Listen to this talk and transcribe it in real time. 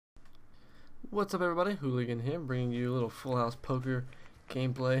What's up, everybody? Hooligan here, bringing you a little Full House Poker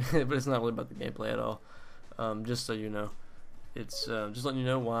gameplay, but it's not really about the gameplay at all. Just so you know, it's just letting you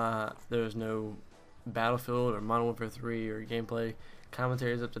know why there's no Battlefield or Modern Warfare 3 or gameplay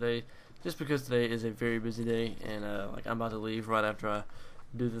commentaries up today. Just because today is a very busy day, and like I'm about to leave right after I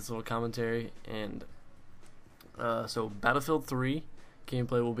do this little commentary, and so Battlefield 3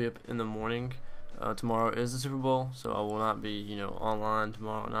 gameplay will be up in the morning. Tomorrow is the Super Bowl, so I will not be, online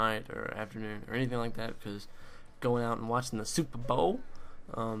tomorrow night or afternoon or anything like that, because going out and watching the Super Bowl,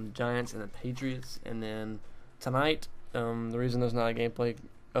 Giants and the Patriots. And then tonight, the reason there's not a gameplay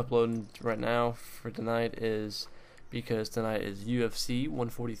uploading right now for tonight is because tonight is UFC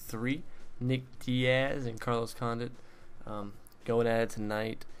 143. Nick Diaz and Carlos Condit going at it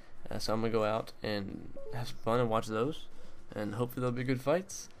tonight. So I'm going to go out and have some fun and watch those, and hopefully they'll be good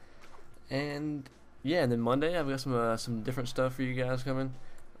fights. And yeah, and then Monday I've got some different stuff for you guys coming.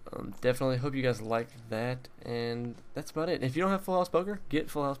 Definitely hope you guys like that, and that's about it. If you don't have Full House Poker, get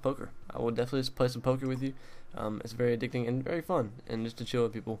Full House Poker. I will definitely just play some poker with you. It's very addicting and very fun, and just to chill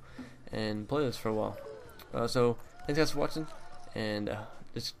with people and play this for a while. So thanks guys for watching, and I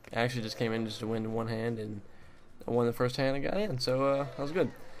actually just came in just to win one hand, and I won the first hand and got in, so that was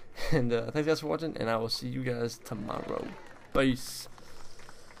good. And thanks guys for watching, and I will see you guys tomorrow. Peace.